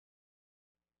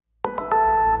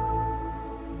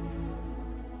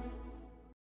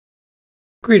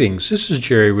Greetings, this is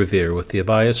Jerry Revier with the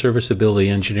Avaya Serviceability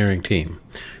Engineering team.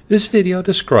 This video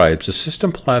describes a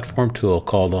system platform tool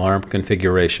called Alarm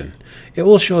Configuration. It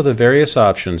will show the various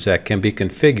options that can be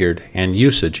configured and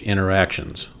usage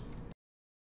interactions.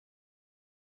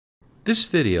 This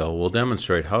video will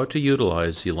demonstrate how to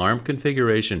utilize the Alarm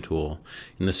Configuration tool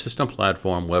in the System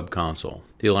Platform web console.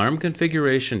 The Alarm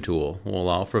Configuration tool will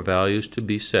allow for values to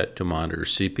be set to monitor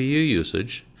CPU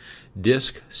usage,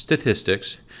 disk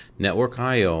statistics, network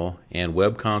I/O, and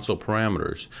web console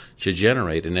parameters to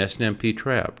generate an SNMP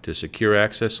trap to Secure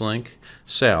Access Link,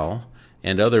 SAL,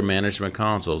 and other management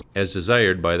consoles as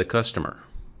desired by the customer.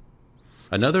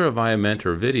 Another Avaya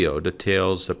Mentor video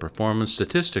details the Performance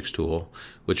Statistics tool,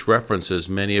 which references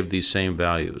many of these same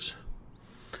values.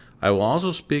 I will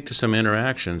also speak to some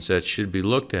interactions that should be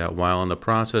looked at while in the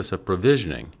process of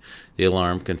provisioning the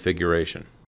alarm configuration.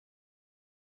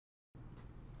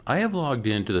 I have logged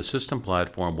into the System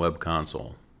Platform web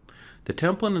console. The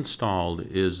template installed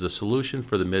is the solution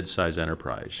for the mid-size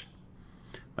enterprise.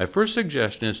 My first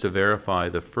suggestion is to verify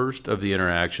the first of the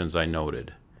interactions I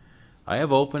noted. I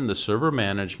have opened the Server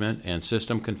Management and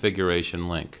System Configuration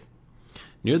link.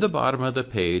 Near the bottom of the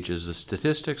page is the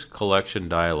Statistics Collection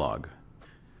dialog.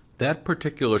 That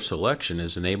particular selection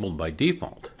is enabled by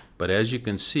default, but as you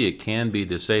can see, it can be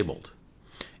disabled.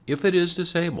 If it is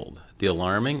disabled, the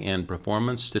alarming and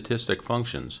performance statistic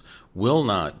functions will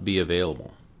not be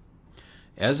available.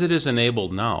 As it is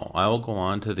enabled now, I will go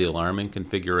on to the alarming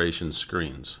configuration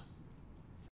screens.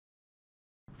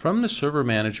 From the Server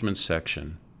Management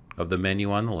section of the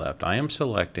menu on the left, I am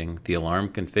selecting the Alarm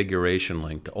Configuration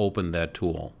link to open that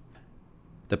tool.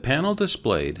 The panel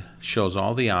displayed shows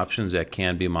all the options that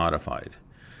can be modified.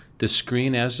 The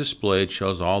screen as displayed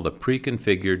shows all the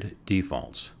pre-configured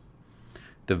defaults.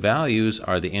 The values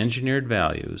are the engineered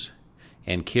values,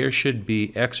 and care should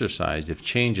be exercised if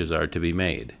changes are to be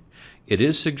made. It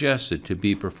is suggested to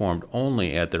be performed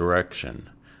only at the direction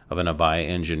of an Avaya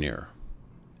engineer.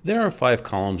 There are 5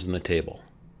 columns in the table.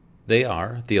 They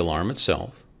are the alarm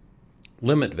itself,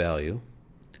 limit value,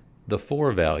 the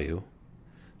for value,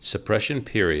 suppression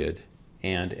period,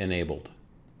 and enabled.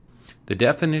 The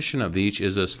definition of each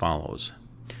is as follows.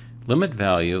 Limit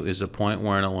value is a point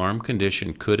where an alarm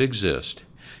condition could exist,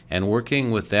 and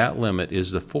working with that limit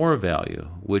is the for value,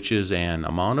 which is an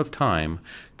amount of time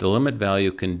the limit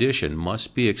value condition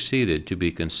must be exceeded to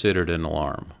be considered an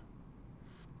alarm.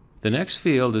 The next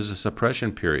field is the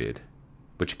suppression period,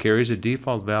 which carries a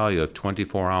default value of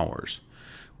 24 hours.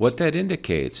 What that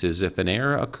indicates is if an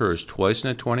error occurs twice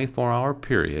in a 24-hour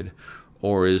period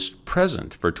or is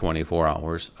present for 24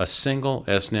 hours, a single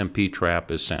SNMP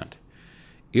trap is sent.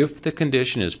 If the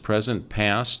condition is present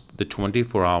past the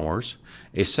 24 hours,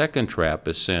 a second trap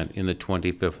is sent in the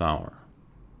 25th hour.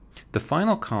 The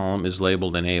final column is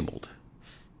labeled enabled,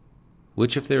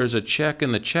 which if there is a check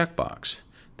in the checkbox,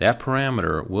 that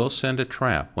parameter will send a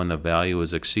trap when the value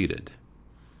is exceeded.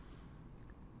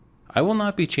 I will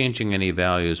not be changing any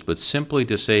values, but simply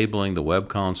disabling the web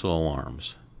console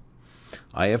alarms.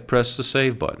 I have pressed the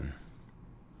Save button.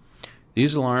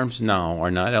 These alarms now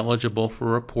are not eligible for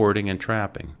reporting and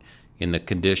trapping in the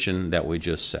condition that we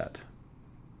just set.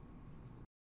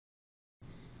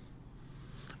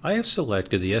 I have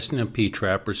selected the SNMP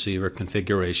Trap Receiver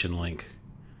configuration link.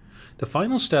 The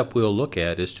final step we'll look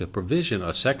at is to provision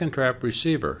a second trap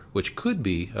receiver, which could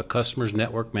be a customer's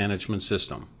network management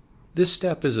system. This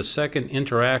step is a second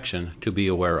interaction to be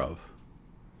aware of.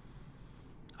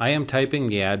 I am typing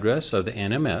the address of the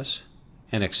NMS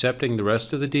and accepting the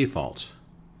rest of the defaults,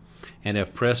 and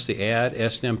have pressed the Add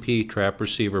SNMP Trap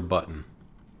Receiver button.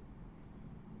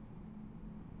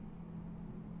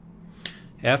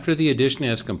 After the addition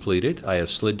is completed, I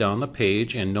have slid down the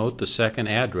page and note the second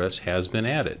address has been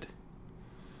added.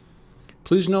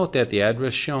 Please note that the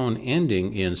address shown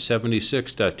ending in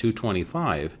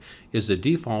 76.225 is the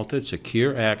defaulted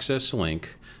Secure Access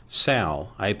Link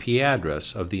SAL IP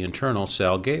address of the internal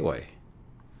SAL gateway.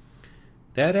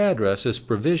 That address is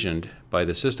provisioned by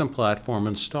the System Platform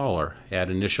installer at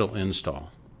initial install.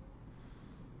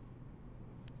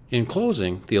 In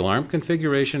closing, the alarm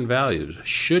configuration values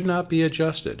should not be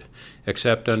adjusted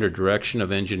except under direction of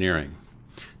engineering.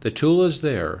 The tool is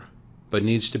there, but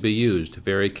needs to be used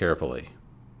very carefully.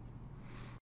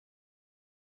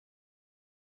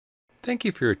 Thank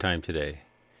you for your time today.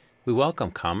 We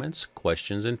welcome comments,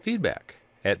 questions, and feedback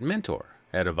at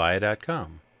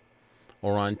mentor@avaya.com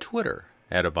or on Twitter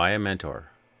 @AvayaMentor.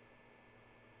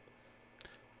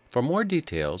 For more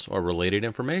details or related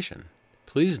information,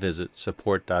 please visit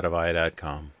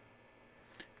support.avaya.com.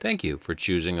 Thank you for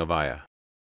choosing Avaya.